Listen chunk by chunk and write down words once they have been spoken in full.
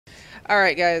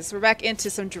Alright, guys. We're back into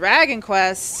some Dragon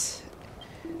Quest.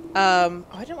 Oh,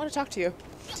 I didn't want to talk to you.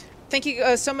 Thank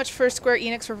you so much for Square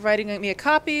Enix for providing me a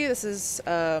copy. This is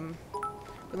really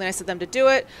nice of them to do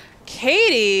it.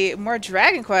 Katie, more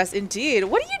Dragon Quest, indeed.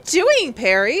 What are you doing,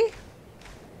 Perry?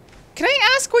 Can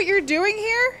I ask what you're doing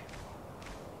here?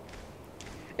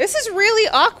 This is really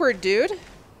awkward, dude.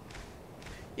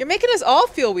 You're making us all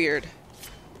feel weird.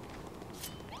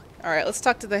 Alright, let's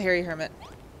talk to the hairy hermit.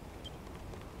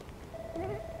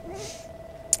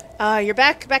 You're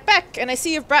back, and I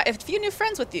see you've brought a few new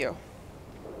friends with you.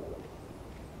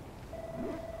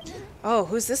 Oh,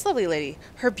 who's this lovely lady?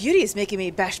 Her beauty is making me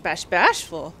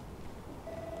bashful.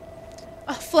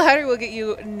 Oh, flattery will get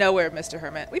you nowhere, Mr.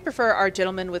 Hermit. We prefer our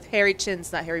gentlemen with hairy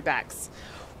chins, not hairy backs.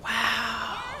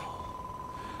 Wow.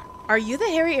 Are you the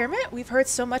hairy hermit we've heard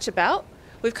so much about?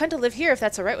 We've come to live here if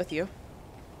that's alright with you.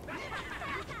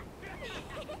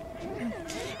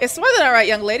 It's more than alright,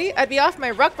 young lady. I'd be off my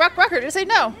rocker to say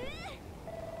no.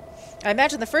 I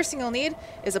imagine the first thing you'll need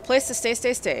is a place to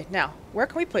stay. Now, where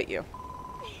can we put you?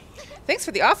 Thanks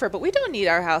for the offer, but we don't need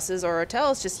our houses or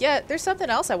hotels just yet. There's something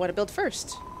else I want to build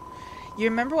first. You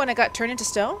remember when I got turned into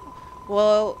stone?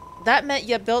 Well, that meant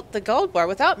you built the gold bar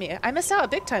without me. I missed out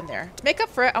big time there. To make up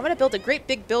for it, I want to build a great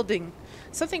big building.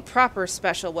 Something proper,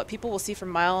 special, what people will see from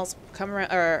miles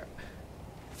around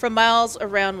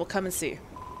will come and see.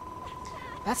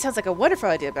 That sounds like a wonderful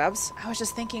idea, Babs. I was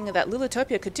just thinking that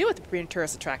Lulutopia could do with a green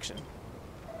tourist attraction.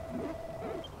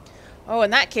 Oh, in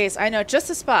that case, I know just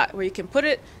the spot where you can put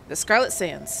it, the Scarlet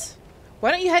Sands. Why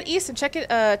don't you head east and check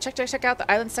out the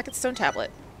island's second stone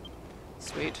tablet?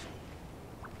 Sweet.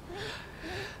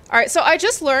 Alright, so I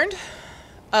just learned,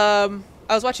 I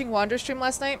was watching Wander's stream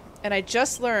last night, and I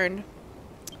just learned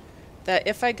that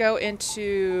if I go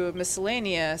into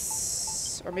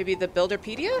miscellaneous, or maybe the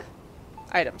Builderpedia?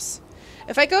 Items.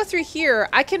 If I go through here,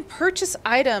 I can purchase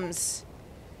items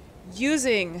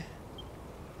using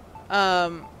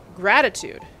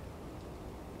gratitude.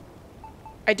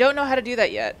 I don't know how to do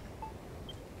that yet.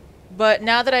 But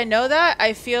now that I know that,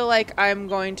 I feel like I'm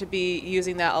going to be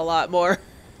using that a lot more.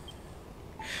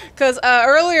 Because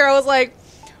earlier I was like,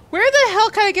 where the hell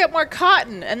can I get more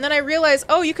cotton? And then I realized,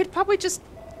 oh, you could probably just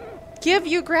give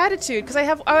you gratitude. Because I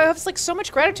have like so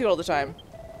much gratitude all the time.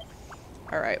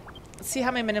 Alright. Let's see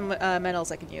how many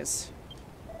metals I can use.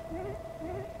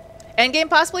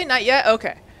 Endgame possibly? Not yet?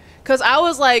 Okay. Because I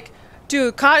was like,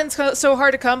 dude, cotton's so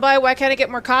hard to come by. Why can't I get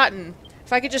more cotton?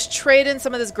 If I could just trade in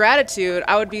some of this gratitude,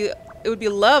 it would be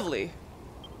lovely.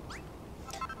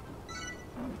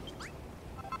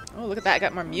 Oh, look at that. I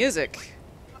got more music.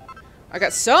 I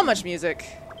got so much music.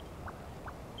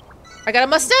 I got a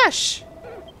mustache.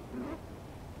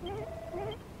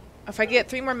 If I get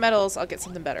 3 more metals, I'll get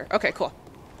something better. Okay, cool.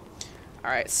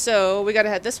 Alright, so we gotta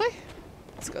head this way?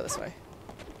 Let's go this way.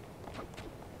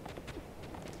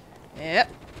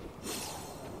 Yep.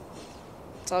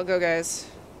 Let's all go, guys.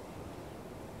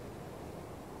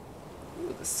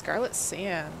 Ooh, the Scarlet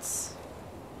Sands.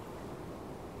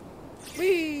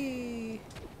 Whee!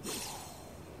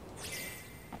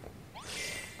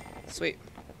 Sweet.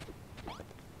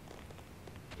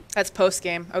 That's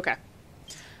post-game. Okay.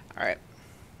 Alright.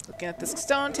 Looking at this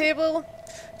stone table.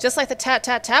 Just like the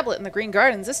tablet in the Green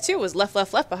Gardens, this too was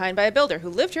left behind by a builder who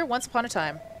lived here once upon a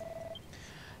time.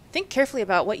 Think carefully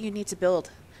about what you need to build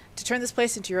to turn this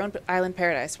place into your own island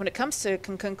paradise. When it comes to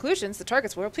conclusions, the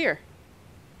targets will appear.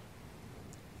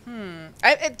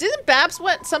 Didn't Babs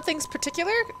want something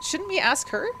particular? Shouldn't we ask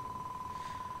her?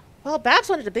 Well, Babs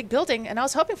wanted a big building, and I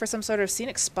was hoping for some sort of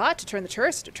scenic spot to turn the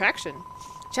tourist attraction.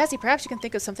 Jazzy, perhaps you can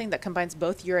think of something that combines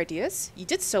both your ideas? You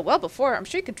did so well before. I'm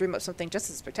sure you can dream up something just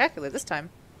as spectacular this time.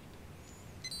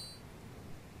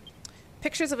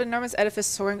 Pictures of an enormous edifice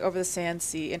soaring over the sand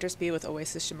sea interspeed with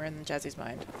Oasis shimmer in Jazzy's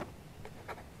mind.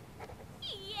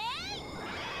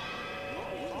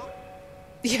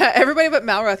 Yeah, everybody but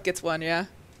Malroth gets one, yeah.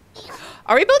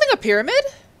 Are we building a pyramid?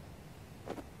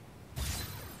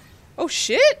 Oh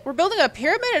shit! We're building a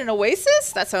pyramid in an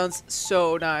oasis? That sounds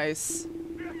so nice.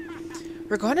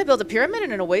 We're going to build a pyramid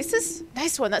in an oasis?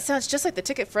 Nice one. That sounds just like the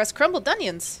ticket for us crumbled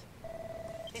onions.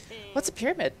 What's a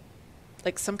pyramid?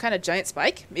 Like some kind of giant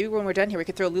spike? Maybe when we're done here we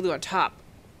could throw Lulu on top.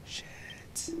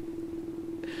 Shit.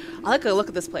 I like a look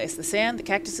at this place. The sand, the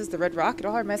cactuses, the red rock, it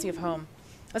all reminds me of home.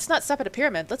 Let's not stop at a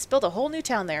pyramid. Let's build a whole new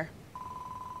town there.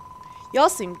 Y'all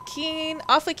seem keen,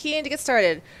 awfully keen to get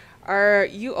started. Are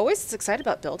you always as excited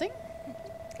about building?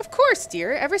 Of course,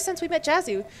 dear. Ever since we met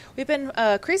Jazzy, we've been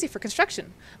crazy for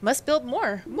construction. Must build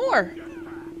more. More!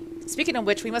 Speaking of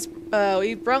which,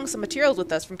 we brung some materials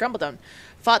with us from Grumbledon.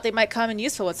 Thought they might come in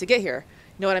useful once we get here.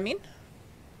 You know what I mean?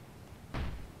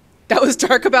 That was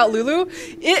dark about Lulu?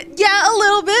 Yeah, a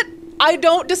little bit. I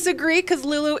don't disagree, because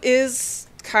Lulu is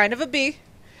kind of a bee.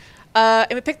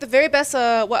 And we picked the very best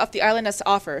what the island has to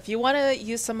offer. If you want to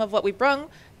use some of what we brung,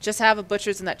 just have a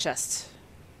butcher's in that chest.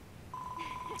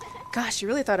 Gosh, you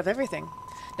really thought of everything.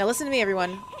 Now listen to me,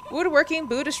 everyone. Woodworking,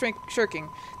 boo to shirking.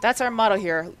 That's our motto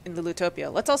here in the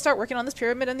Lutopia. Let's all start working on this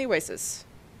pyramid in the Oasis.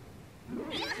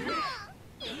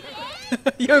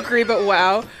 You agree, but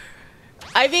wow.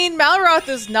 I mean, Malroth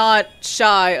is not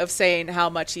shy of saying how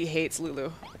much he hates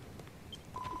Lulu.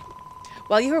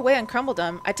 While you were away on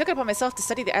Crumbledom, I took it upon myself to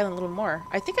study the island a little more.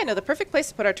 I think I know the perfect place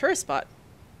to put our tourist spot.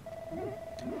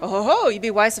 Oh ho ho, you'd be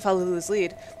wise to follow Lulu's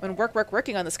lead. When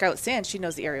working on the Scarlet Sand, she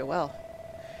knows the area well.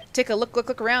 Take a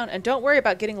look around, and don't worry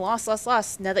about getting lost.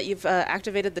 Now that you've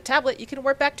activated the tablet, you can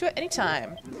warp back to it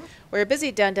anytime. While you're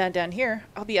busy down here,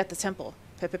 I'll be at the temple.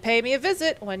 Pay me a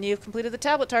visit when you've completed the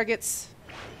tablet targets.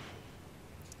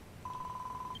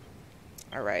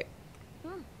 Alright.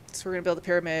 So we're going to build a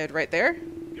pyramid right there.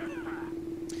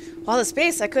 All the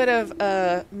space, I could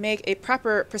have made a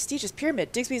proper prestigious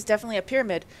pyramid. Digsby's definitely a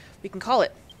pyramid. We can call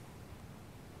it.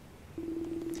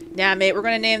 Nah, mate, we're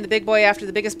going to name the big boy after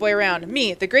the biggest boy around.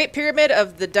 Me, the Great Pyramid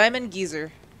of the Diamond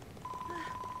Geyser.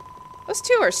 Those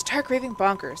two are stark raving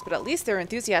bonkers, but at least they're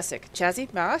enthusiastic.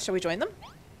 Chazzy, Mara, shall we join them?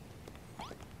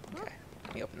 Okay,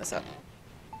 let me open this up.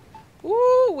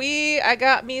 Ooh, I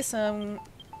got me some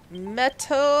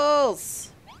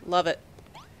metals. Love it.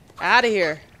 Out of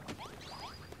here.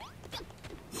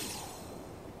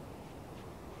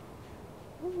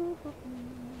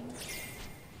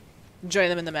 Join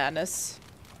them in the madness.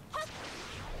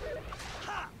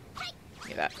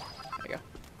 Give that. There we go.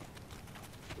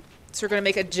 So we're gonna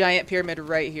make a giant pyramid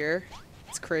right here.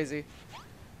 It's crazy.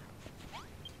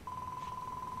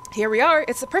 Here we are.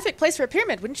 It's the perfect place for a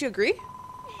pyramid, wouldn't you agree?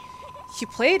 You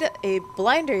played a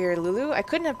blinder here, Lulu. I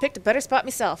couldn't have picked a better spot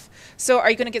myself. So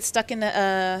are you gonna get stuck in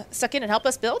and help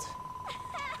us build?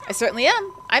 I certainly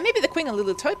am. I may be the queen of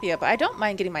Lulutopia, but I don't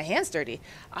mind getting my hands dirty.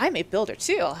 I'm a builder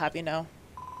too, I'll have you know.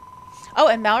 Oh,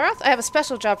 and Malroth, I have a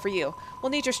special job for you.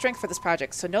 We'll need your strength for this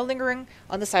project, so no lingering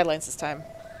on the sidelines this time.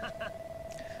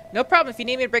 No problem. If you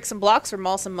need me to break some blocks or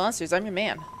maul some monsters, I'm your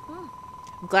man.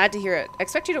 I'm glad to hear it. I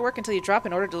expect you to work until you drop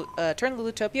in order to turn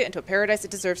Lulutopia into a paradise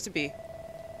it deserves to be.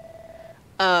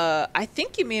 I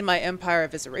think you mean my Empire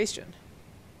of Evisceration.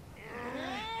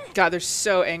 God, they're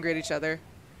so angry at each other.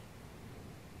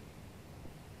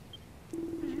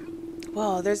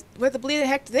 Whoa, where the bleeding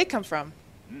heck did they come from?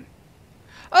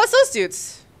 Oh, it's those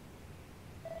dudes.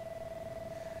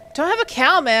 Don't have a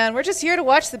cow, man. We're just here to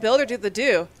watch the builder do the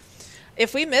do.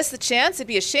 If we miss the chance, it'd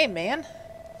be a shame, man.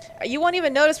 You won't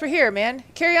even notice we're here, man.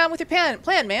 Carry on with your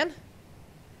plan, man.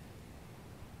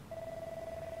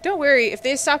 Don't worry. If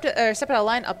they step out of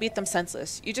line, I'll beat them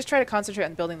senseless. You just try to concentrate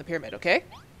on building the pyramid, okay?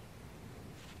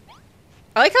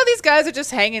 I like how these guys are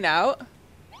just hanging out.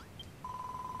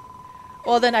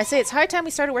 Well, then I say it's high time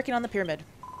we started working on the pyramid.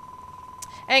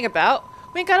 Hang about.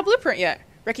 We ain't got a blueprint yet.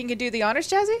 Reckon you can do the honors,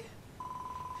 Jazzy?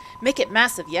 Make it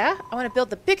massive, yeah? I want to build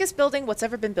the biggest building what's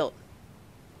ever been built.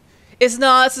 It's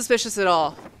not suspicious at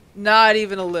all. Not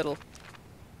even a little.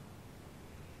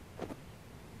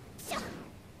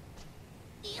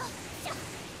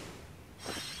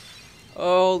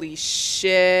 Holy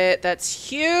shit, that's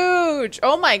huge!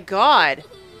 Oh my god!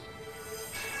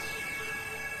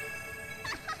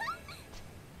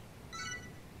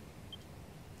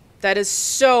 That is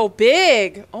so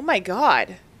big! Oh my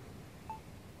god.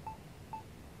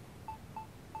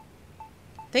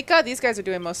 Thank god these guys are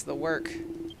doing most of the work.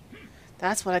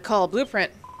 That's what I call a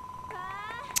blueprint.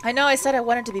 I know I said I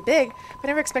wanted to be big, but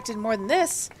never expected more than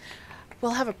this.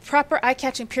 We'll have a proper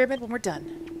eye-catching pyramid when we're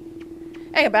done.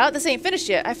 Hey, about this ain't finished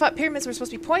yet. I thought pyramids were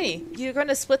supposed to be pointy. You're going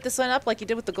to split this one up like you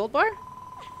did with the gold bar?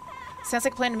 Sounds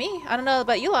like a plan to me. I don't know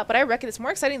about you lot, but I reckon it's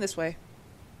more exciting this way.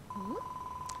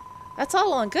 That's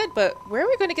all well and good, but where are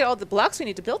we going to get all the blocks we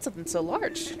need to build something so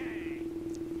large?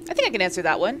 I think I can answer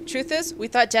that one. Truth is, we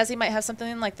thought Jazzy might have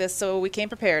something like this, so we came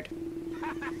prepared.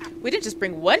 We didn't just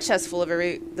bring one chest full of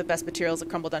the best materials that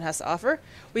Crumbledon has to offer.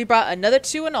 We brought another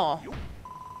 2 in all.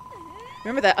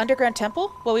 Remember that underground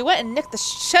temple? Well, we went and nicked the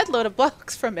shed load of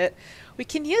blocks from it. We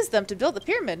can use them to build the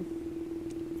pyramid.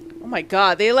 Oh my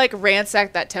god, they like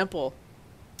ransacked that temple.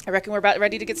 I reckon we're about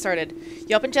ready to get started.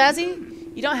 You open, Jazzy?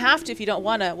 You don't have to if you don't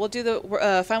wanna. We'll do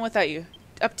the fine without you.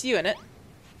 Up to you, innit?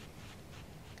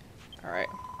 Alright.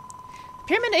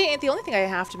 Pyramid ain't the only thing I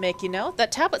have to make, you know.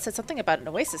 That tablet said something about an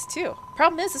oasis, too.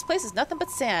 Problem is, this place is nothing but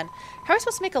sand. How are we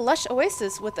supposed to make a lush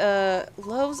oasis with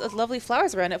loads of lovely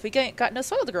flowers around it if we got no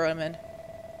soil to grow them in?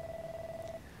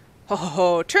 Ho ho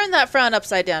ho, turn that frown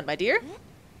upside down, my dear.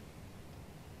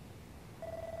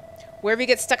 Wherever you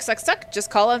get stuck, just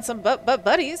call on some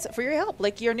buddies for your help,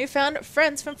 like your newfound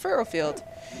friends from Furrowfield.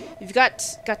 You've got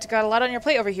a lot on your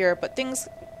plate over here, but things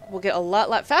will get a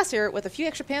lot faster with a few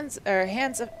extra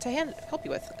hands to help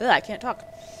you with. Ugh, I can't talk.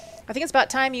 I think it's about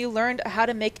time you learned how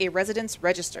to make a residence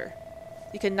register.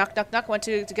 You can knock one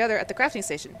two together at the crafting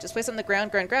station. Just place it on the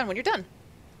ground when you're done.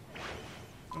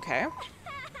 Okay.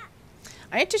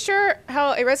 I ain't too sure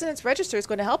how a residence register is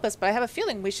going to help us, but I have a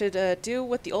feeling we should do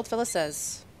what the old fella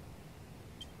says.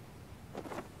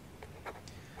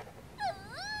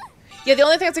 Yeah, the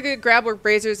only things I could grab were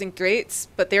braziers and grates,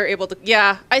 but they're able to...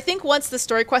 Yeah, I think once the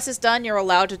story quest is done, you're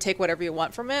allowed to take whatever you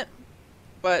want from it.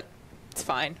 But it's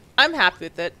fine. I'm happy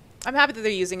with it. I'm happy that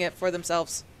they're using it for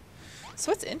themselves.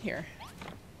 So what's in here?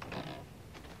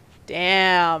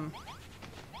 Damn.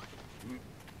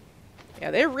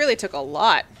 Yeah, they really took a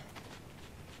lot.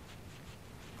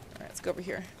 Alright, let's go over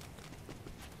here.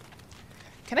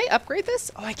 Can I upgrade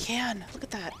this? Oh, I can. Look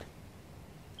at that.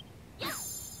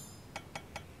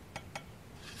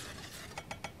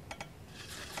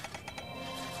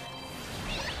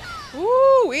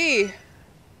 Ooh-wee.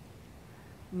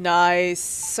 Nice.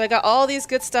 So I got all these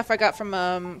good stuff I got from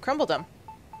Crumbledom.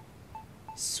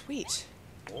 Sweet.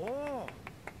 Oh,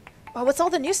 what's all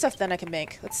the new stuff then I can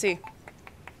make? Let's see.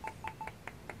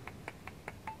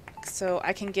 So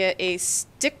I can get a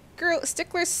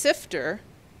stickler sifter.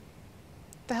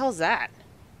 What the hell is that?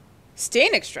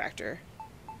 Stain extractor.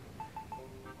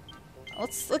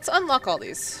 Let's unlock all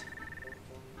these.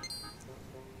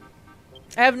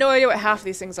 I have no idea what half of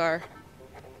these things are.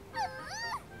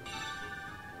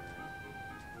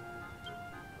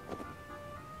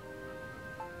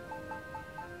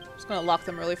 I'm just gonna lock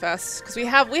them really fast because we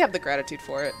have the gratitude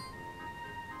for it.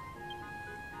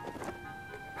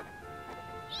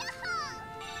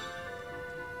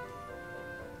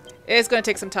 It's gonna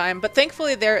take some time, but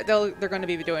thankfully they're going to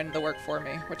be doing the work for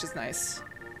me, which is nice.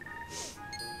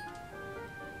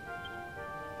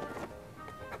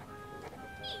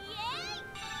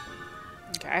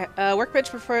 Okay, workbench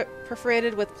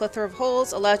perforated with plethora of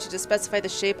holes allows you to specify the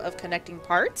shape of connecting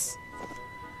parts.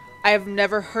 I have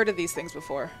never heard of these things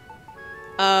before.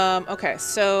 Okay,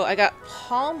 so I got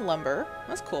palm lumber.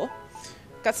 That's cool.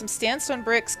 Got some sandstone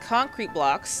bricks, concrete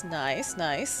blocks. Nice,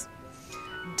 nice.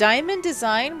 Diamond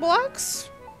design blocks.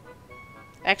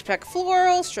 X-pack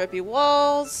floral, stripy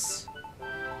walls.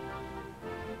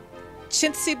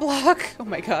 Chintzy block. Oh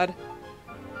my god.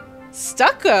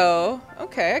 Stucco.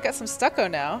 Okay, I got some stucco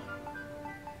now.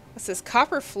 What's this?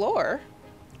 Copper floor.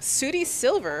 Sooty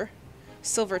silver.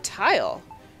 Silver tile.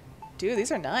 Dude,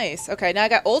 these are nice. Okay, now I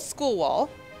got old school wall.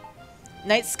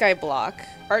 Night sky block.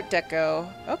 Art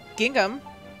deco. Oh, gingham.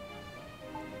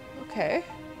 Okay.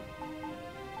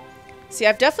 See,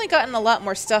 I've definitely gotten a lot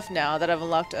more stuff now that I've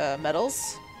unlocked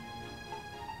metals.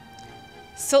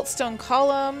 Siltstone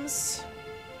columns.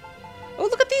 Oh,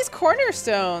 look at these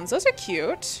cornerstones. Those are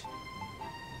cute.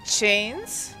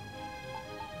 Chains.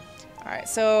 Alright,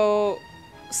 so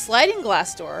sliding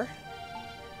glass door.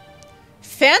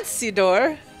 Fancy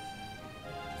door.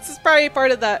 This is probably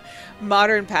part of that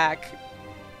modern pack.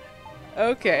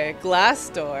 Okay, glass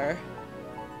door.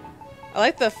 I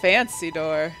like the fancy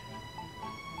door.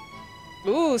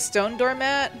 Ooh, stone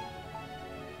doormat.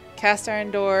 Cast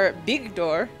iron door. Big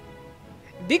door.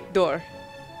 Big door.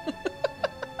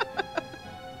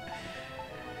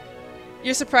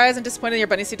 You're surprised and disappointed your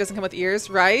bunny suit doesn't come with ears,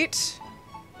 right?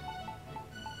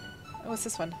 Oh, what's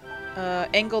this one?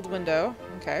 Angled window.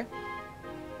 Okay.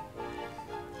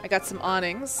 I got some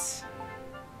awnings.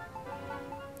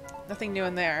 Nothing new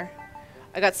in there.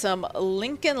 I got some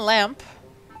Lincoln lamp.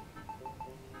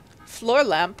 Floor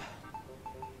lamp.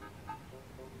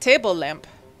 Table lamp.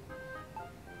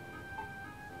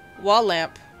 Wall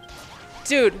lamp.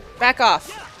 Dude, back off.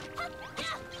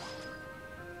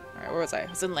 Alright, where was I? I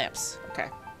was in lamps. Okay.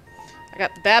 I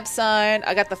got the Bab sign.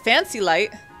 I got the fancy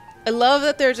light. I love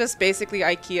that they're just basically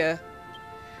IKEA.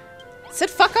 It said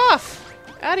fuck off.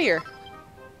 Out of here.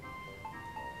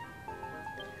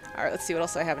 Alright, let's see what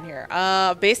else I have in here.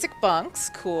 Basic bunks.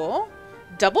 Cool.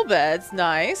 Double beds.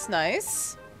 Nice,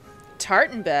 nice.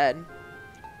 Tartan bed.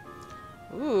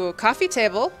 Ooh, coffee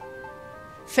table.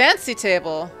 Fancy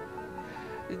table.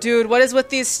 Dude, what is with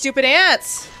these stupid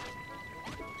ants?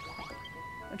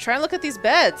 I'm trying to look at these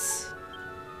beds.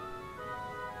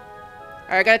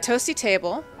 Alright, I got a toasty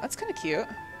table. That's kind of cute.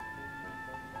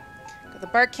 Got the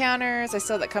bar counters. I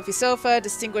still have that comfy sofa.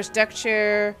 Distinguished deck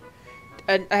chair.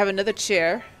 I have another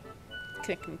chair.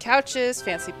 Connecting couches.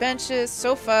 Fancy benches.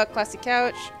 Sofa. Classy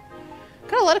couch.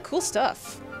 Got a lot of cool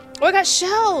stuff. Oh, I got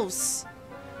shelves!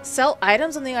 Sell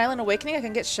items on the Island Awakening. I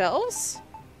can get shelves?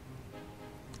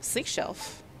 Sleek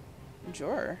shelf.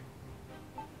 Drawer.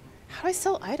 How do I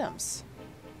sell items?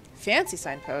 Fancy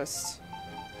signpost.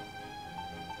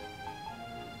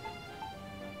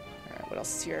 Alright, what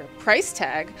else is here? Price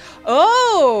tag.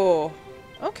 Oh!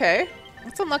 Okay.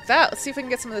 Let's unlock that. Let's see if we can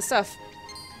get some of this stuff.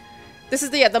 This is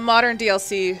the modern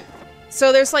DLC.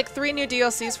 So there's like 3 new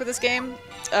DLCs for this game.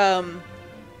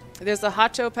 There's the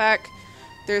Hacho pack,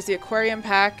 there's the Aquarium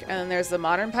pack, and then there's the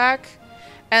Modern pack.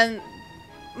 And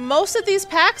most of these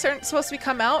packs aren't supposed to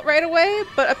come out right away,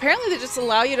 but apparently they just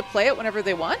allow you to play it whenever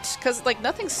they want, because like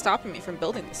nothing's stopping me from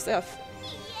building this stuff.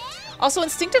 Also,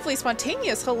 Instinctively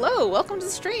Spontaneous, hello, welcome to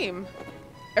the stream.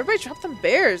 Everybody drop them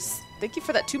bears. Thank you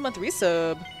for that 2-month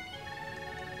resub.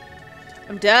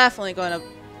 I'm definitely going to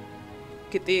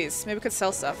get these. Maybe we could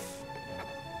sell stuff.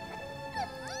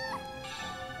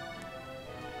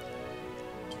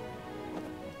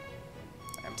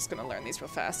 I'm just gonna learn these real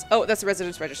fast. Oh, that's the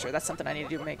residence register. That's something I need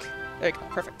to do. Make. There you go.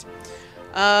 Perfect.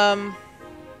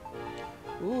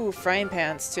 Ooh, frying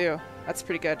pans too. That's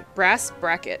pretty good. Brass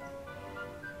bracket.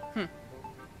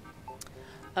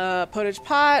 Potage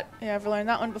pot. Yeah, I've learned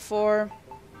that one before.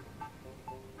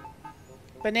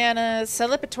 Bananas.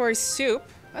 Celebratory soup.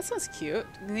 That sounds cute.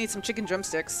 You need some chicken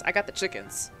drumsticks. I got the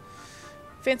chickens.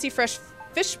 Fancy fresh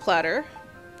fish platter.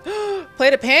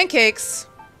 Plate of pancakes.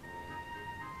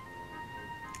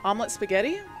 Omelet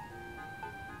spaghetti.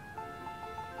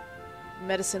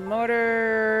 Medicine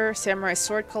motor. Samurai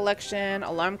sword collection.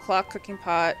 Alarm clock. Cooking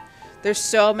pot. There's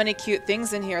so many cute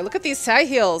things in here. Look at these high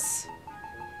heels.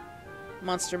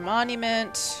 Monster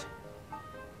monument.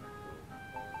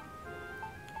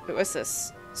 Wait, what's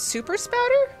this? Super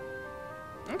spouter?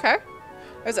 Okay.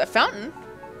 There's a fountain.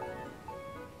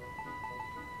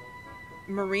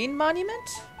 Marine monument?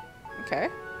 Okay.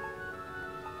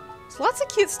 There's lots of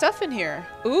cute stuff in here.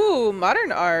 Ooh,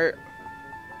 modern art.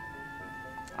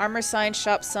 Armor sign,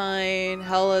 shop sign,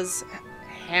 Hella's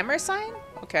hammer sign?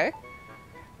 Okay.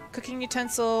 Cooking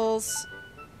utensils.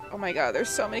 Oh my god, there's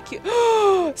so many cute...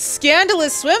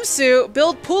 Scandalous swimsuit!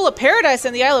 Build pool of paradise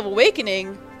in the Isle of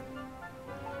Awakening.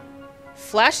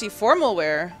 Flashy formal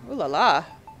wear. Ooh la la.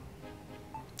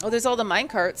 Oh, there's all the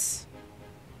minecarts.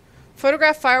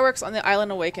 Photograph fireworks on the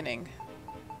Island Awakening.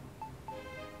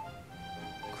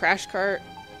 Crash cart.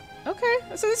 Okay,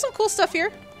 so there's some cool stuff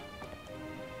here.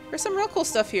 There's some real cool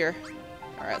stuff here.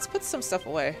 Alright, let's put some stuff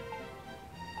away.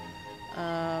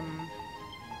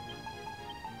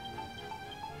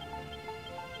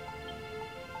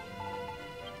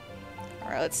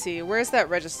 Alright, let's see. Where's that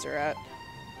register at?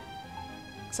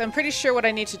 So I'm pretty sure what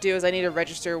I need to do is I need to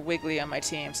register Wiggly on my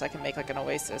team so I can make like an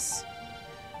Oasis.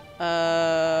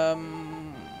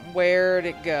 Where'd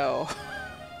it go?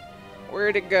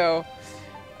 Where'd it go?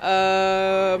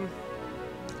 I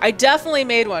definitely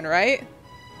made one, right?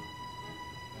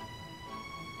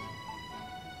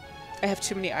 I have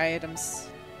too many items.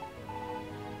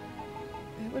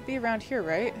 It would be around here,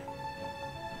 right?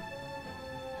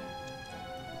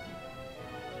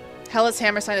 Hella's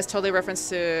hammer sign is totally a reference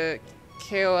to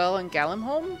KOL and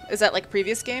Gallimholm? Is that like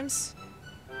previous games?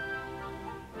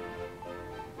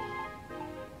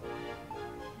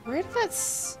 Where did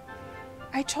that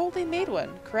I totally made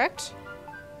one, correct?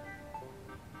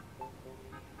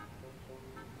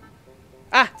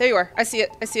 Ah, there you are. I see it.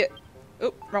 I see it.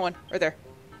 Oh, wrong one. Right there.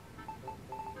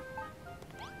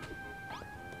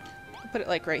 I'll put it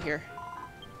like right here.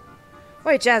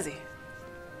 Wait, Jazzy.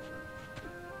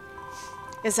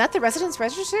 Is that the residence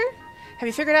register? Have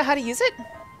you figured out how to use it?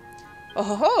 Oh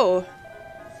ho ho!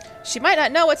 She might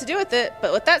not know what to do with it,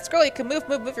 but with that scroll you can move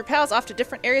your pals off to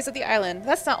different areas of the island.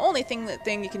 That's not only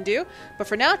thing you can do, but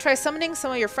for now try summoning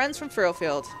some of your friends from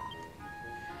Furrowfield.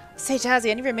 Say Jazzy,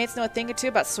 any of your mates know a thing or two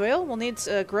about soil? We'll need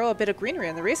to grow a bit of greenery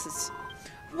in the races.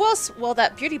 Well,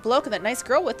 that beauty bloke and that nice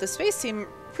girl with the space seem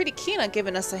pretty keen on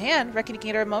giving us a hand. Reckon you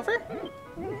can get them over?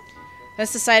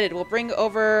 That's decided. We'll bring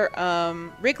over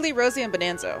Wrigley, Rosie, and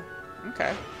Bonanzo.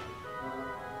 Okay.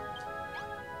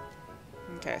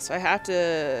 Okay, so I have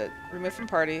to remove from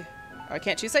party. Oh, I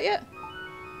can't choose that yet?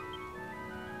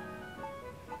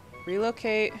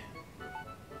 Relocate.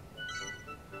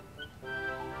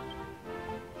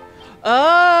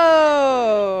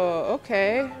 Oh,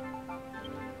 okay.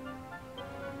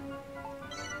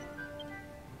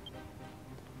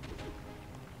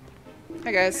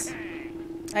 Hi, guys.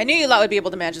 I knew you lot would be able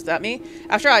to manage without me.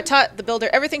 After all, I taught the builder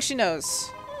everything she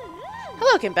knows.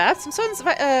 Hello, Kimbats. I'm so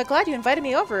glad you invited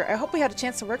me over. I hope we had a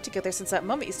chance to work together since that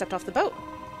moment you stepped off the boat.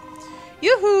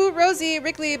 Yoo-hoo, Rosie,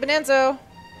 Wrigley, Bonanzo.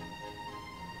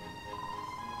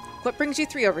 What brings you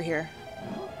three over here?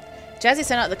 Jazzy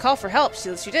sent out the call for help.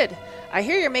 She did. I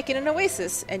hear you're making an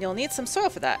oasis, and you'll need some soil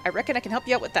for that. I reckon I can help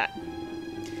you out with that.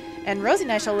 And Rosie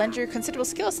and I shall lend your considerable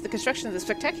skills to the construction of the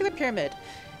spectacular pyramid.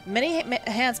 Many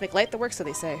hands make light the work, so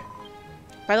they say.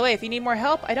 By the way, if you need more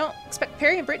help, I don't expect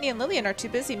Perry and Brittany and Lillian are too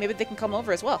busy. Maybe they can come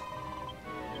over as well.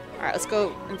 Alright, let's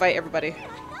go invite everybody.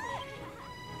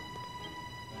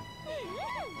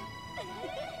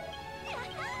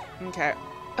 Okay.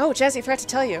 Oh, Jazzy, I forgot to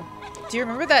tell you. Do you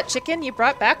remember that chicken you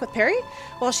brought back with Perry?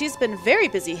 Well, she's been very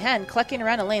busy hen, clucking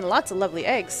around and laying lots of lovely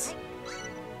eggs.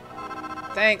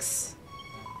 Thanks.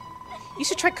 You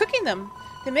should try cooking them.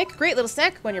 They make a great little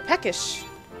snack when you're peckish.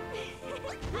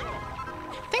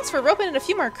 Thanks for roping in a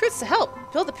few more recruits to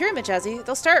help build the pyramid, Jazzy.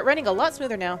 They'll start running a lot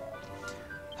smoother now.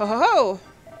 Ho ho ho!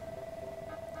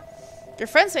 Your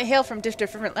friends may hail from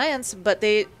different lands, but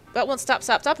that won't stop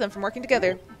them from working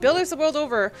together. Builders the world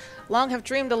over long have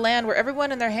dreamed a land where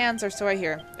everyone in their hands are, so I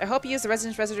hear. I hope you use the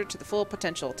Residence Reservoir to the full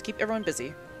potential to keep everyone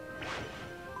busy.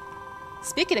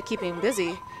 Speaking of keeping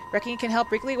busy, reckon you can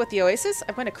help Wrigley with the Oasis?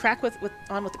 I'm going to crack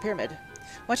on with the pyramid.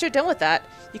 Once you're done with that,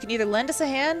 you can either lend us a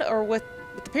hand or with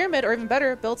the pyramid, or even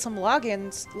better, build some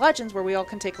lodgings where we all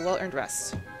can take a well-earned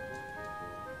rest.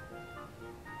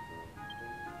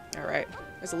 Alright,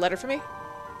 there's a letter for me.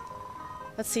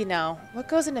 Let's see now. What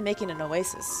goes into making an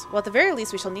oasis? Well, at the very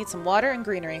least, we shall need some water and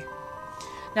greenery.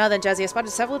 Now then, Jazzy, I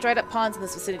spotted several dried-up ponds in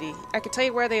this vicinity. I could tell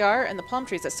you where they are and the palm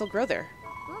trees that still grow there.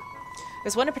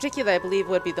 There's one in particular that I believe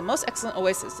would be the most excellent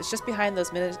oasis. It's just behind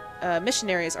those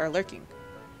missionaries are lurking.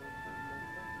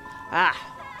 Ah.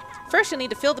 First, you'll need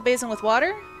to fill the basin with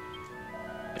water,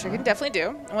 which I can definitely do.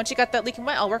 And once you got that leaking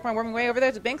wet, I'll work my worming way over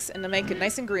there to the banks and to make it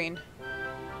nice and green.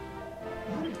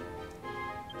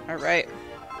 Alright.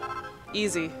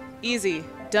 Easy. Easy.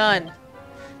 Done.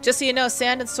 Just so you know,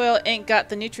 sand and soil ain't got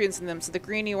the nutrients in them, so the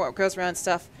greeny what grows around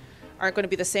stuff aren't going to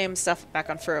be the same stuff back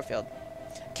on Furrowfield.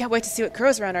 Can't wait to see what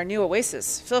grows around our new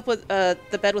oasis. Fill up with,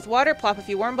 the bed with water, plop a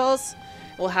few worm balls.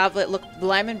 We'll have it look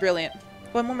blime and brilliant.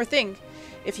 One more thing.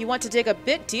 If you want to dig a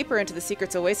bit deeper into the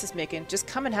secrets Oasis making, just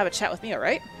come and have a chat with me,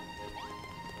 alright?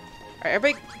 Alright,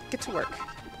 everybody get to work.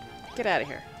 Get out of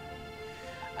here.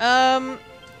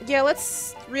 Yeah,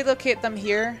 let's relocate them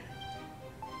here.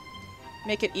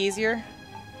 Make it easier.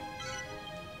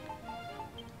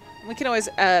 We can always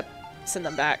send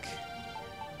them back.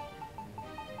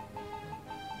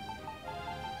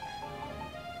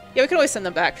 Yeah, we can always send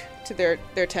them back to their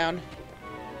town.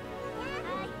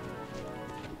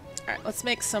 Alright, let's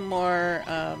make some more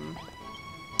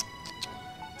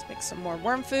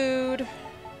worm food.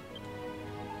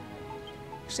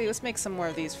 Actually, let's make some more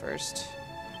of these first.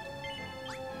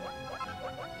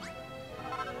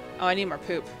 Oh, I need more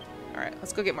poop. Alright,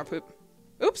 let's go get more poop.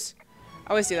 Oops! I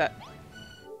always do that.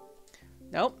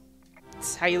 Nope.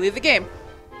 That's how you leave the game.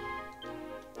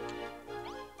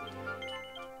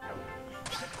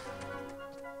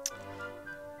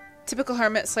 Typical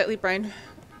hermit, slightly brain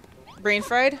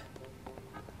fried.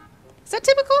 Is that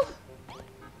typical?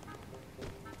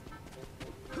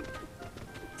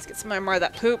 Let's get some more of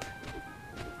that poop.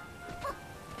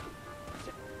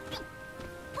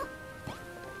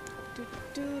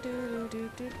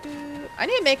 I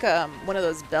need to make one of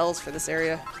those bells for this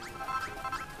area.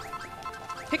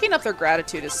 Picking up their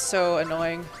gratitude is so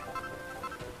annoying.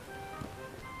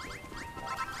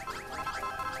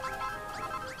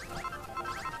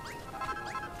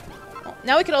 Well,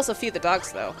 now we can also feed the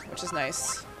dogs though, which is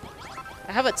nice.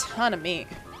 I have a ton of meat.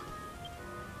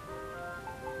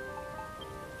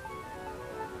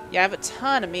 Yeah, I have a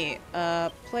ton of meat.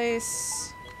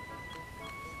 Place...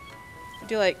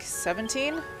 do like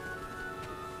 17?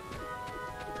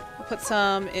 I'll put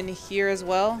some in here as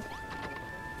well.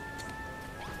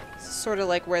 Sort of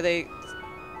like where they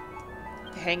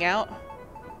hang out.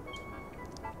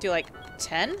 Do like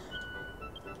 10?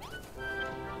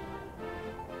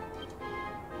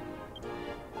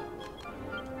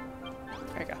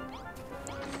 There we go.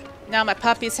 Now my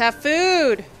puppies have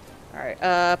food! Alright,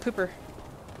 pooper.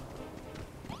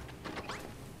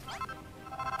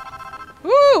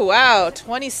 Woo! Wow,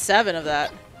 27 of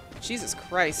that. Jesus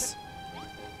Christ.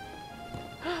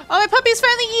 Oh, my puppy's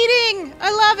finally eating!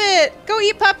 I love it! Go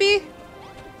eat, puppy!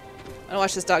 I'm gonna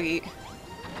watch this dog eat.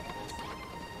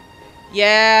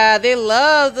 Yeah, they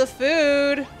love the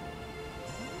food.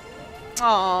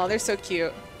 Aw, they're so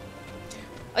cute.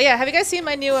 Oh yeah, have you guys seen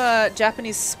my new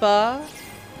Japanese spa?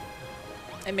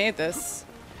 I made this.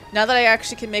 Now that I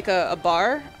actually can make a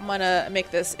bar, I'm gonna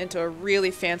make this into a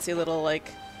really fancy little,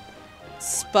 like,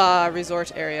 spa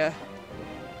resort area.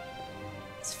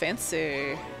 It's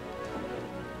fancy.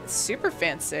 It's super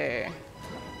fancy.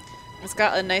 It's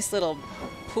got a nice little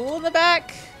pool in the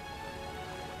back.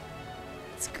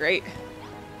 It's great.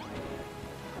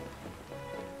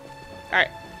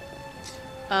 Alright.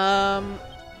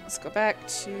 Let's go back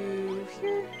to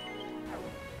here.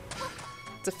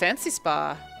 It's a fancy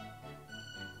spa.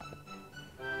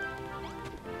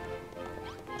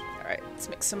 Alright, let's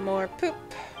make some more poop.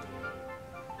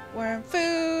 Worm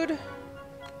food.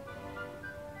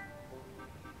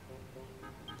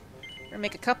 We're gonna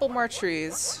make a couple more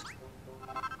trees.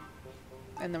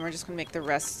 And then we're just gonna make the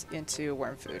rest into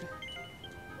worm food.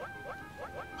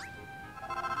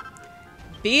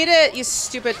 Beat it, you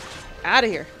stupid... Out of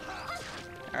here.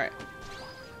 Alright.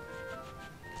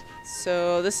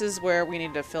 So this is where we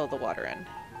need to fill the water in.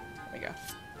 There we go.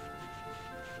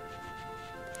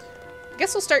 I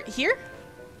guess we'll start here.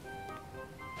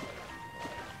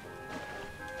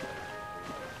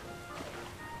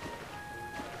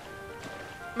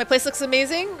 My place looks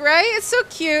amazing, right? It's so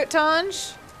cute,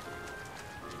 Tanj.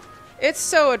 It's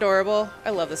so adorable. I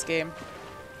love this game.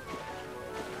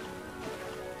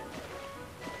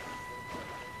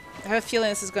 I have a feeling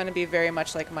this is going to be very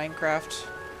much like Minecraft.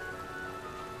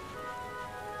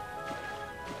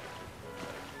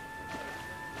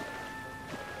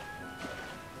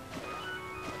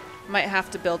 Might have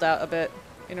to build out a bit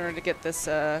in order to get this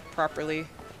properly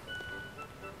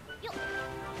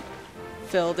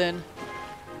filled in.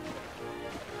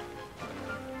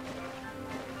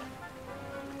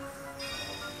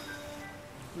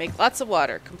 Make lots of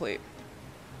water. Complete.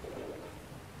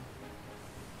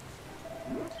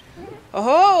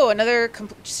 Oh, another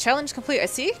challenge complete. I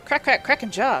see. Crack, crack,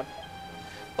 cracking job.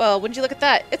 Well, wouldn't you look at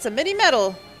that? It's a mini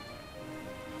medal.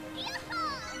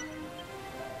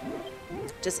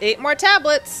 Just 8 more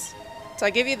tablets. So I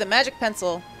give you the magic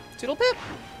pencil. Toodle pip.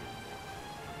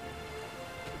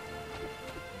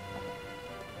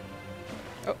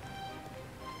 Oh.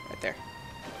 Right there.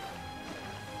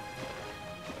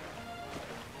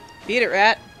 Beat it,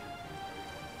 rat.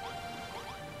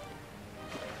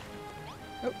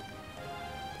 Oh.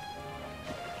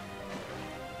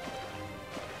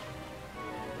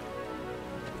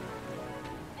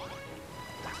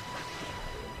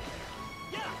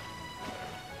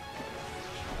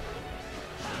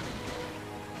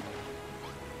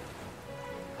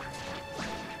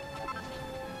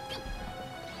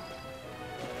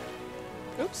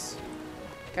 Oops.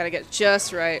 Gotta get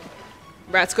just right.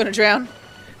 Rat's gonna drown.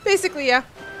 Basically, yeah.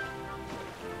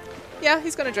 Yeah,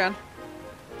 he's gonna drown.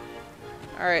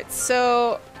 Alright,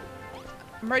 so...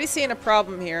 I'm already seeing a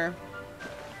problem here.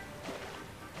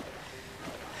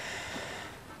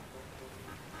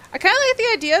 I kinda like the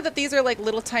idea that these are like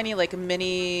little tiny like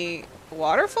mini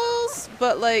waterfalls,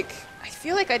 but like, I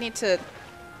feel like I need to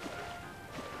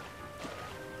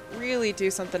really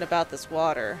do something about this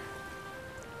water.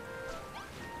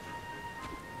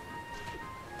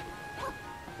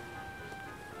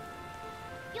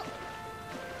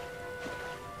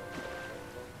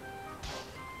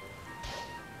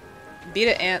 Beat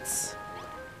it, ants.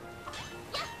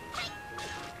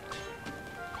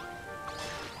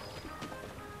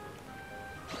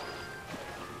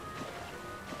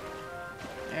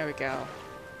 There we go.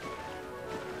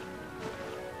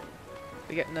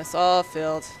 We're getting this all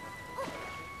filled.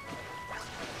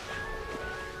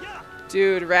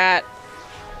 Dude, rat.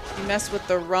 You messed with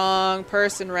the wrong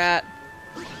person, rat.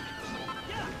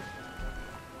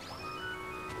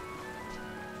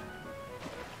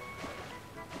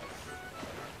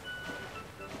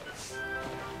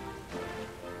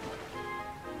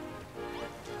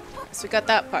 So we got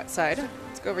that part side.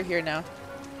 Let's go over here now.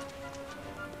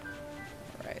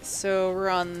 Alright, so we're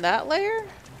on that layer.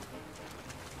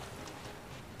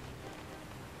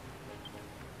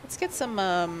 Let's get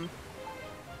some,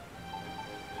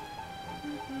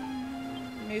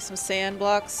 maybe some sand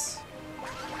blocks.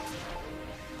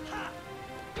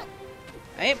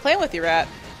 I ain't playing with you, rat.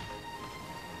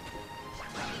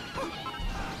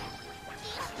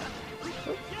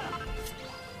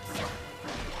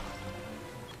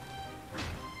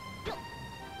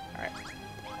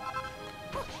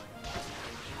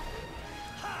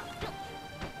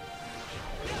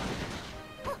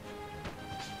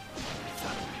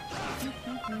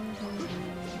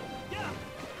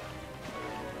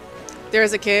 There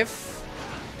is a cave.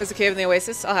 There's a cave in the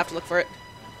Oasis. I'll have to look for it.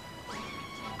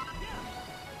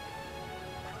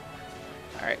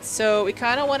 Alright, so we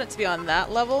kind of want it to be on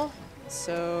that level.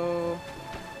 So...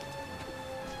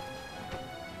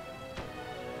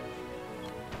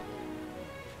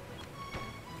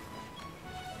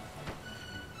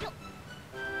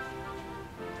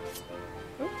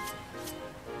 Oop.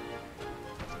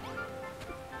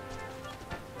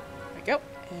 There we go.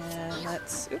 And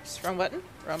let's... Oops, wrong button.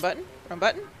 Wrong button. Wrong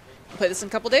button. Play this in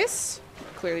a couple days.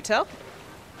 Clearly tell.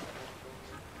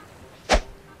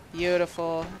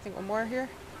 Beautiful. I think one more here.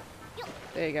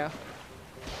 There you go.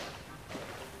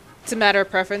 It's a matter of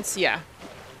preference, yeah.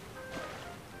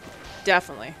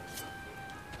 Definitely.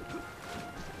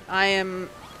 I am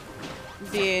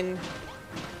being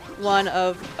one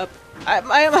of a...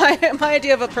 my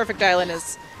idea of a perfect island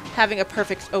is having a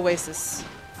perfect oasis.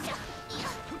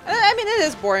 I mean, it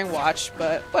is boring watch,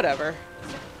 but whatever.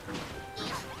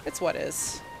 It's what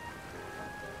is.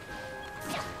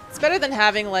 It's better than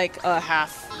having, like, a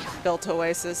half-built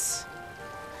oasis.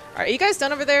 Alright, are you guys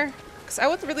done over there? Because I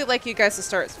would really like you guys to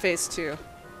start phase 2.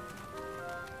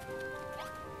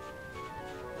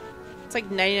 It's like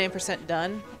 99%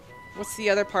 done. What's the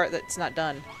other part that's not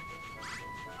done?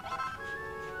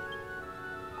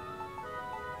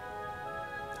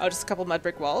 Oh, just a couple mud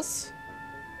brick walls?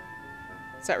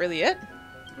 Is that really it?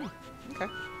 Okay.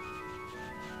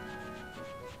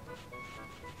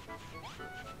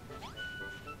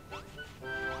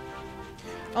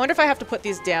 I wonder if I have to put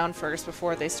these down first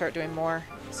before they start doing more.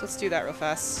 So let's do that real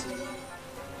fast.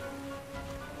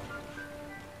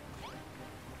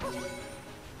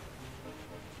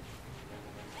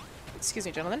 Excuse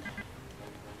me, gentlemen.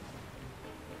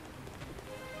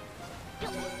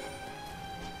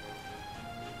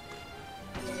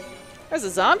 There's a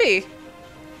zombie!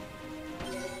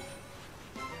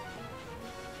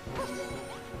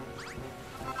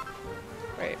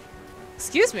 Wait.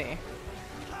 Excuse me.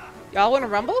 Y'all wanna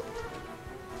rumble?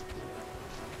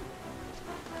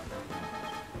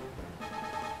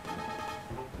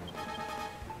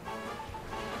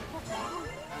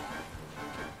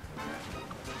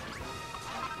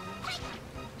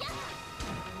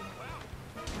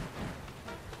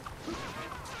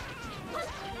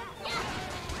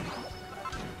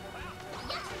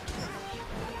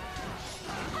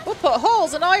 We'll put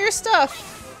holes in all your stuff!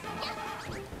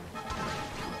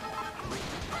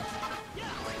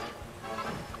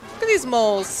 Look at these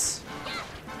moles.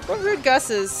 What rude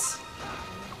gusses.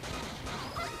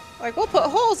 Like, we'll put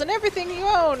holes in everything you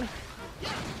own.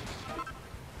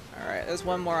 Alright, there's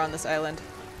one more on this island.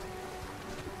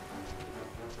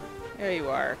 There you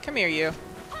are. Come here, you.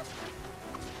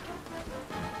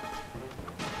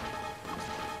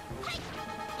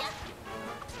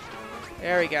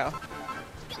 There we go.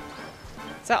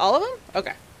 Is that all of them?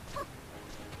 Okay.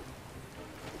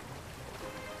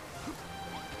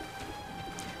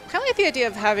 Kind of like the idea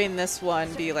of having this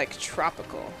one be like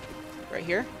tropical. Right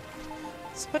here.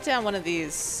 Let's put down one of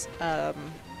these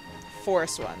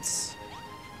forest ones.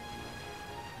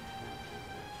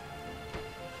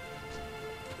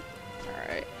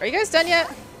 Alright. Are you guys done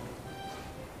yet?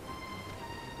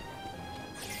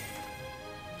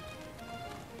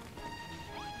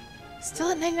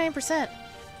 Still at 99%.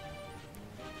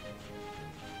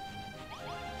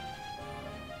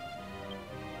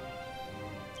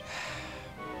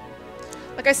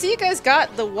 Like, I see you guys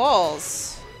got the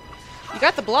walls. You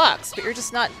got the blocks, but you're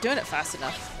just not doing it fast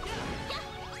enough.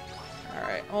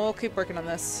 Alright, well, we'll keep working on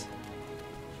this.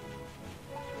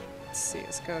 Let's see,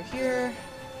 let's go here.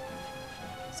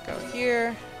 Let's go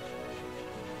here.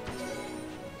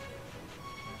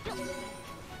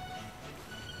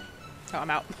 Oh,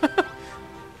 I'm out.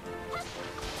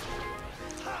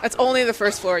 That's only the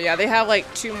first floor. Yeah, they have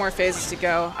like 2 more phases to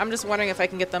go. I'm just wondering if I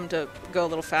can get them to go a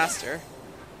little faster.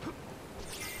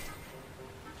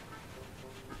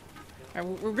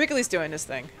 Alright, Wrigley's doing his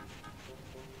thing.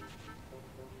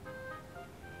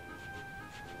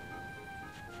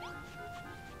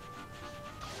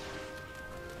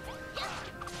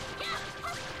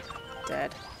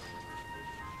 Dead.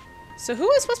 So who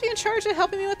was supposed to be in charge of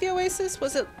helping me with the Oasis?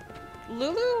 Was it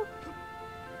Lulu?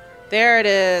 There it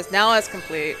is. Now it's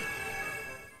complete.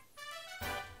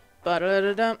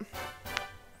 Ba-da-da-dum.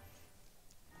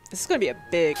 This is going to be a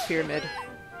big pyramid.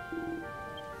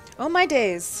 Oh my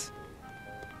days.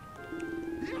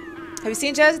 Have you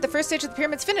seen, Jazzy? The first stage of the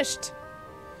pyramid's finished.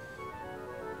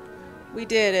 We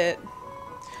did it.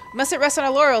 Mustn't rest on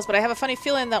our laurels, but I have a funny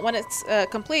feeling that when it's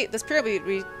complete, this pyramid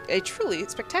will be truly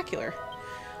spectacular.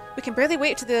 We can barely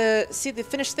wait to see the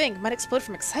finished thing. Might explode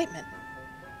from excitement.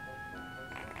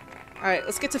 Alright,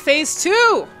 let's get to phase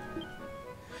 2!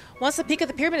 Once the peak of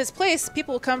the pyramid is placed,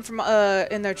 people will come from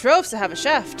in their droves to have a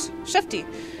shefty.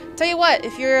 Tell you what,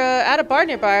 if you're at a bar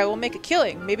nearby, we'll make a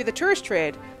killing. Maybe the tourist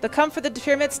trade. They'll come for the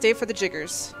pyramid, stay for the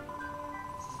jiggers.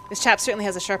 This chap certainly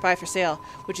has a sharp eye for sale.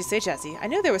 Would you say, Jazzy? I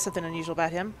knew there was something unusual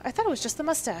about him. I thought it was just the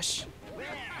mustache.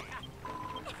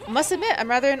 I must admit, I'm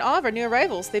rather in awe of our new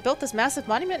arrivals. They built this massive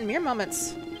monument in mere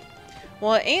moments.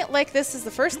 Well, it ain't like this is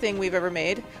the first thing we've ever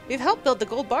made. We've helped build the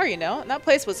gold bar, you know, and that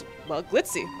place was, well,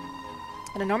 glitzy.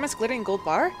 An enormous glittering gold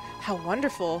bar? How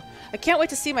wonderful. I can't wait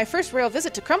to see my first royal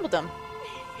visit to Crumbledom.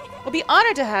 We'll be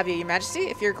honored to have you, Your Majesty.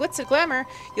 If you're glitz and glamour,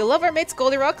 you'll love our mates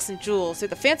Goldilocks and Jules. They're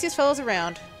the fanciest fellows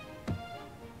around.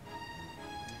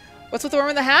 What's with the worm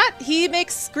in the hat? He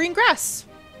makes green grass.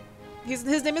 His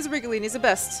name is Wrigley and he's the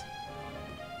best.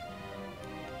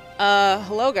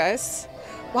 Hello guys.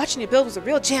 Watching you build was a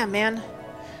real jam, man.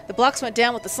 The blocks went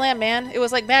down with the slam, man. It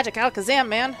was like magic, alakazam,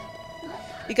 man.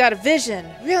 You got a vision,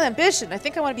 real ambition. I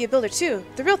think I want to be a builder too.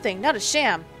 The real thing, not a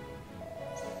sham.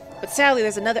 But sadly,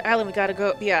 there's another island we gotta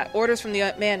go be at. Orders from the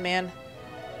man.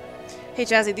 Hey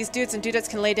Jazzy, these dudes and dudettes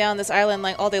can lay down this island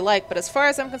like all they like, but as far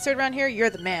as I'm concerned around here, you're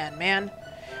the man.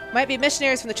 Might be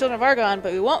missionaries from the Children of Hargon,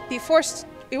 but we won't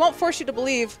force you to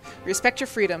believe. We respect your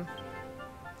freedom.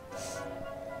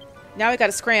 Now we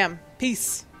gotta scram.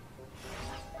 Peace.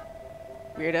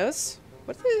 Weirdos.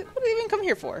 What do they even come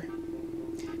here for?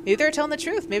 Maybe they're telling the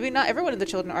truth. Maybe not everyone in the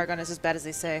Children of Hargon is as bad as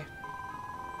they say.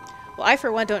 Well, I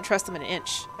for one don't trust them an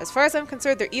inch. As far as I'm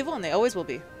concerned, they're evil and they always will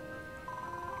be.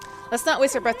 Let's not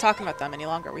waste our breath talking about them any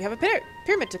longer. We have a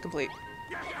pyramid to complete.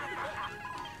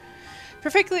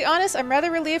 Perfectly honest, I'm rather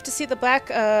relieved to see the back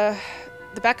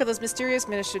of those mysterious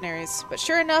missionaries. But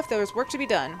sure enough, there was work to be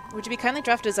done. Would you be kindly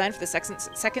draft a design for the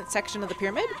second section of the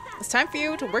pyramid? It's time for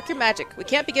you to work your magic. We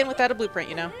can't begin without a blueprint,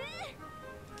 you know.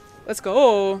 Let's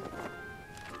go.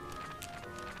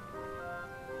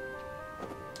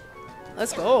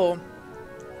 Let's go.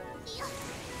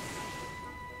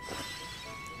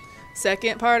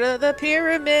 Second part of the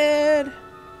pyramid.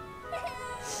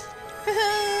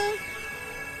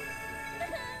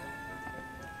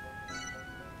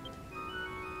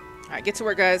 Alright, get to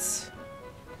work, guys.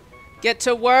 Get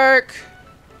to work!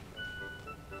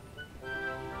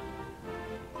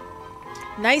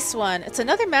 Nice one. It's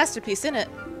another masterpiece, isn't it?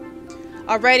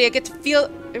 Alrighty, I get to feel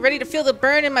ready to feel the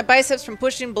burn in my biceps from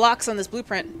pushing blocks on this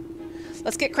blueprint.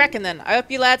 Let's get cracking then. I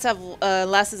hope you lads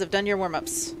have done your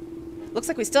warm-ups. Looks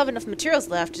like we still have enough materials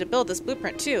left to build this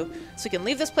blueprint too, so we can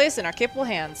leave this place in our capable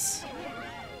hands.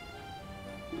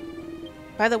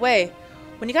 By the way,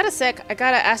 when you got a sec, I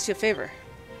gotta ask you a favor.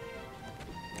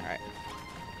 Alright.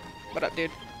 What up,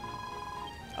 dude?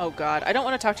 Oh god, I don't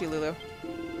want to talk to you, Lulu.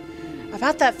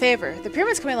 About that favor, the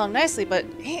pyramid's coming along nicely, but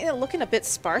ain't it looking a bit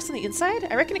sparse on the inside?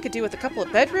 I reckon it could do with a couple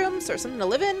of bedrooms or something to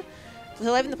live in, to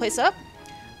liven the place up.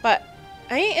 But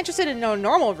I ain't interested in no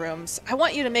normal rooms. I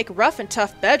want you to make rough and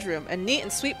tough bedroom, a neat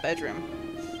and sweet bedroom.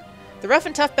 The rough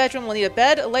and tough bedroom will need a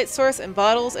bed, a light source, and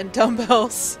bottles and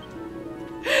dumbbells.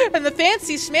 And the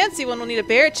fancy schmancy one will need a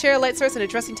bare chair, light source, and a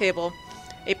dressing table,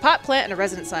 a pot plant, and a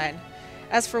resident sign.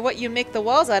 As for what you make the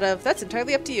walls out of, that's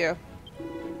entirely up to you.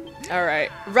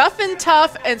 Alright. Rough and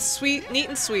tough and sweet, neat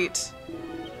and sweet.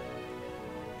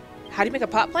 How do you make a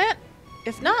pot plant?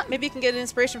 If not, maybe you can get an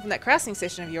inspiration from that crafting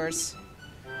station of yours.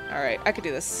 Alright, I could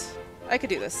do this. I could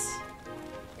do this.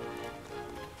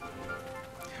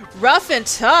 Rough and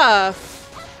tough!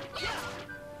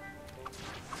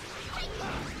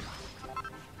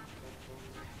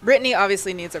 Brittany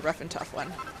obviously needs a rough and tough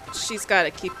one. She's got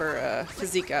to keep her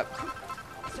physique up.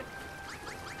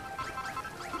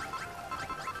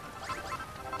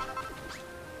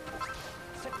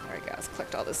 There we go, let's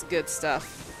collect all this good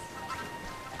stuff.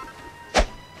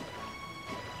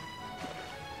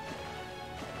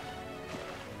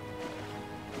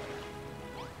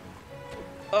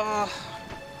 Oh,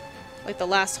 like the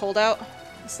last holdout.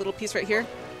 This little piece right here.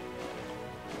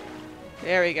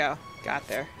 There we go. Got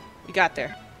there. We got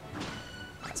there.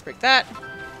 Let's break that.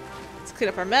 Let's clean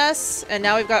up our mess. And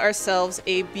now we've got ourselves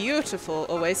a beautiful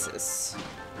oasis.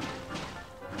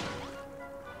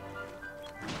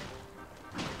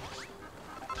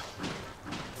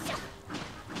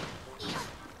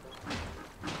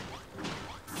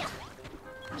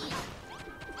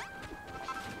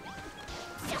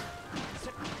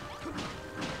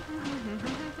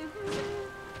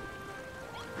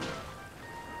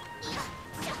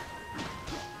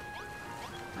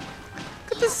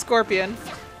 This Scorpion.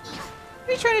 What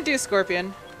are you trying to do,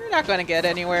 Scorpion? You're not going to get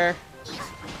anywhere.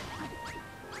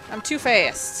 I'm too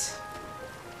fast.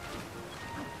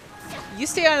 You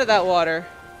stay under that water.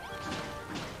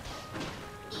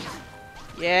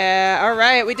 Yeah,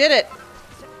 alright, we did it.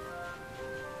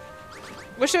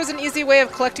 Wish there was an easy way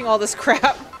of collecting all this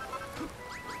crap.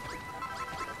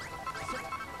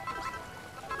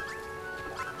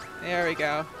 There we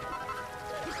go.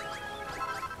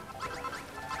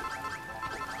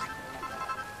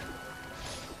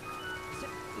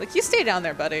 Like, you stay down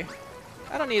there, buddy.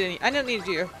 I don't need you. I don't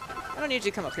need you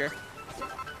to come up here.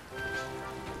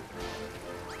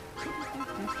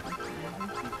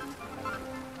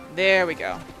 There we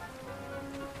go.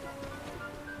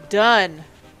 Done.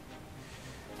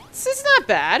 This is not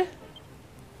bad.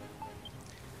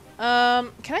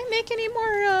 Can I make any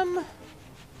more,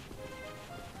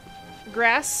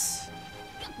 grass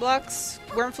blocks?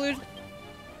 Worm food?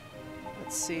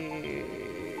 Let's see.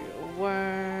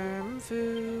 Worm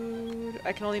food.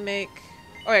 I can only make...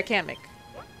 Oh, I can make.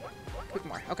 Quick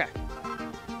more. Okay.